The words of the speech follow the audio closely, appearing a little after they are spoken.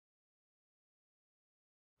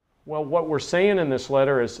Well, what we're saying in this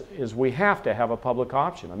letter is we have to have a public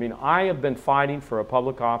option. I mean, I have been fighting for a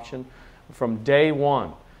public option from day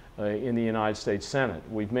one in the United States Senate.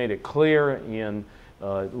 We've made it clear in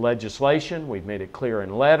legislation, we've made it clear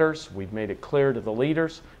in letters, we've made it clear to the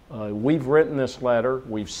leaders. We've written this letter,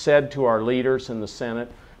 we've said to our leaders in the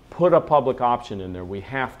Senate, put a public option in there. We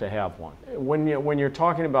have to have one. When you're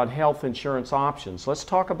talking about health insurance options, let's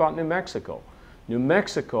talk about New Mexico. New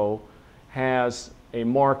Mexico has a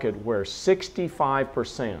market where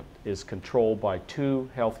 65% is controlled by 2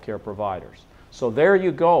 healthcare providers. So there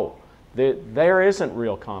you go. There isn't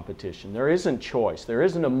real competition. There isn't choice. There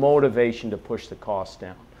isn't a motivation to push the costs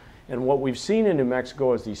down. And what we've seen in New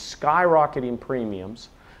Mexico is these skyrocketing premiums,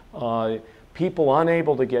 people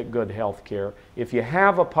unable to get good health care. If you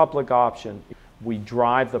have a public option, we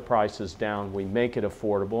drive the prices down, we make it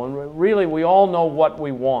affordable, and really we all know what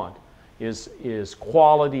we want is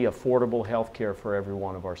quality, affordable health care for every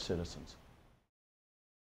one of our citizens.